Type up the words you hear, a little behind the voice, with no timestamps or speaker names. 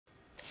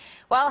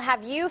Well,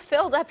 have you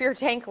filled up your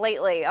tank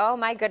lately? Oh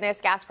my goodness,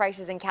 gas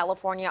prices in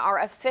California are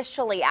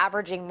officially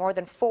averaging more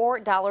than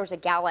 $4 a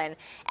gallon.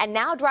 And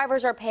now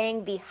drivers are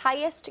paying the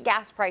highest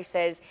gas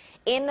prices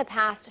in the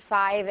past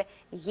 5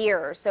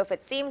 years. So if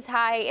it seems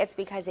high, it's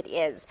because it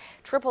is.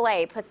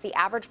 AAA puts the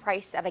average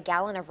price of a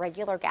gallon of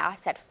regular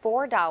gas at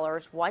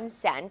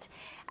 $4.01.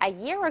 A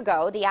year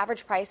ago, the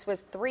average price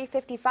was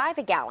 $3.55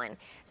 a gallon.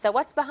 So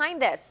what's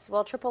behind this?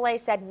 Well,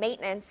 AAA said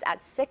maintenance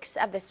at 6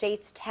 of the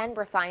state's 10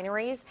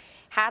 refineries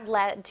had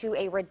led to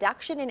a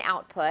reduction in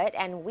output,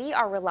 and we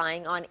are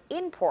relying on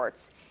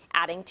imports,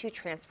 adding to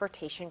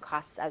transportation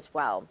costs as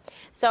well.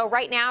 So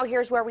right now,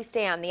 here's where we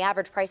stand. The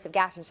average price of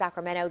gas in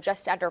Sacramento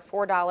just under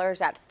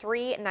 $4 at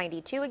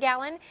 $3.92 a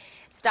gallon.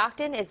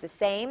 Stockton is the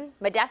same.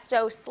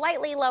 Modesto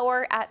slightly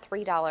lower at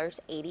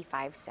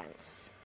 $3.85.